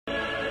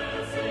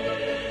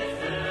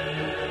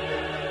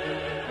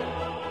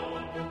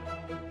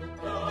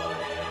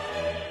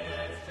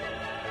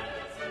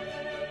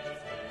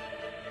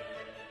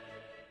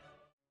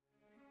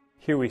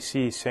Here we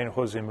see Saint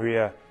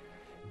Josemaria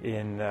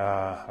in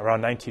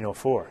around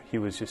 1904. He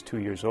was just 2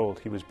 years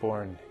old. He was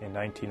born in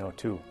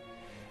 1902.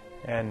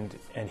 And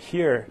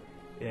here,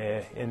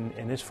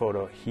 in this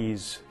photo,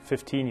 he's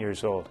 15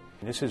 years old.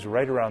 And this is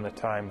right around the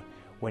time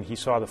when he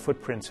saw the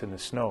footprints in the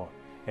snow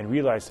and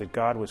realized that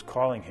God was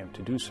calling him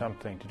to do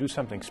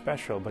something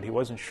special, but he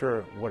wasn't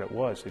sure what it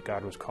was that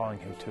God was calling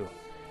him to.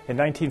 In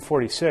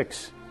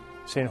 1946,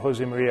 Saint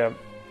Josemaria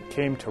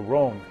came to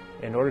Rome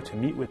in order to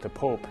meet with the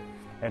Pope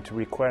and to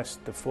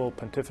request the full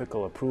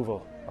pontifical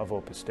approval of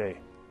Opus Dei.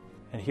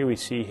 And here we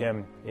see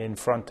him in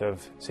front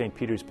of St.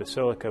 Peter's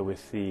Basilica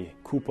with the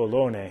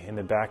cupolone in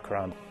the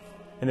background.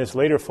 In this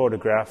later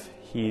photograph,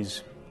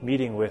 he's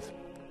meeting with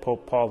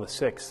Pope Paul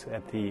VI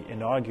at the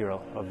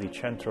inaugural of the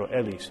Centro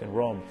Elis in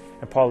Rome.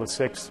 And Paul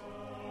VI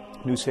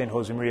knew Saint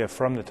Josemaria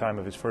from the time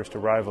of his first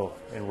arrival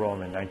in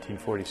Rome in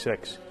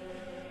 1946.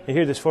 And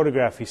here, this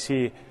photograph, you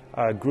see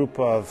a group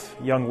of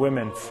young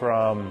women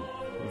from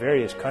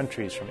various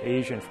countries, from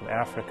Asia and from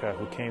Africa,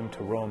 who came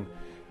to Rome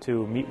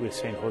to meet with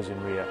Saint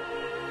Josemaria.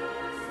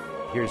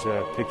 Here's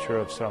a picture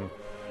of some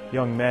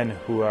young men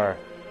who are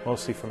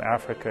mostly from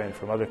Africa and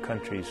from other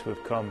countries who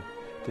have come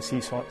to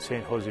see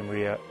Saint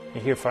Josemaria.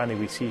 And here finally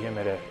we see him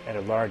at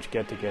a large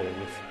get-together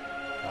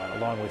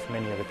along with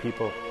many other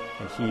people,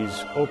 and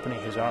he's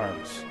opening his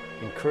arms,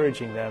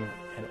 encouraging them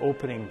and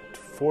opening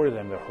for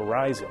them the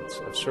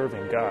horizons of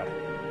serving God.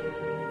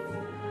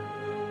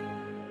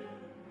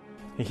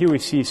 And here we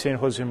see Saint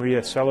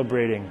Josemaria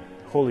celebrating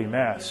Holy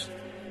Mass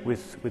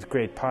with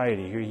great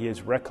piety. Here he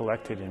is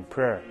recollected in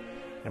prayer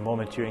in a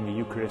moment during the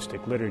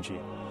Eucharistic liturgy.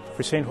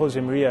 For Saint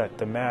Josemaria,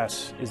 the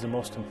Mass is the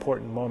most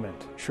important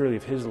moment, surely,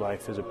 of his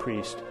life as a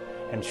priest,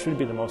 and should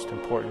be the most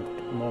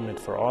important moment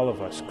for all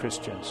of us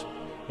Christians,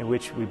 in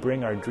which we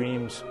bring our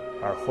dreams,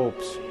 our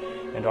hopes,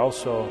 and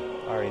also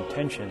our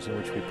intentions, in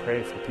which we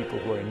pray for people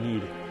who are in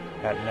need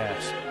at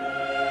Mass.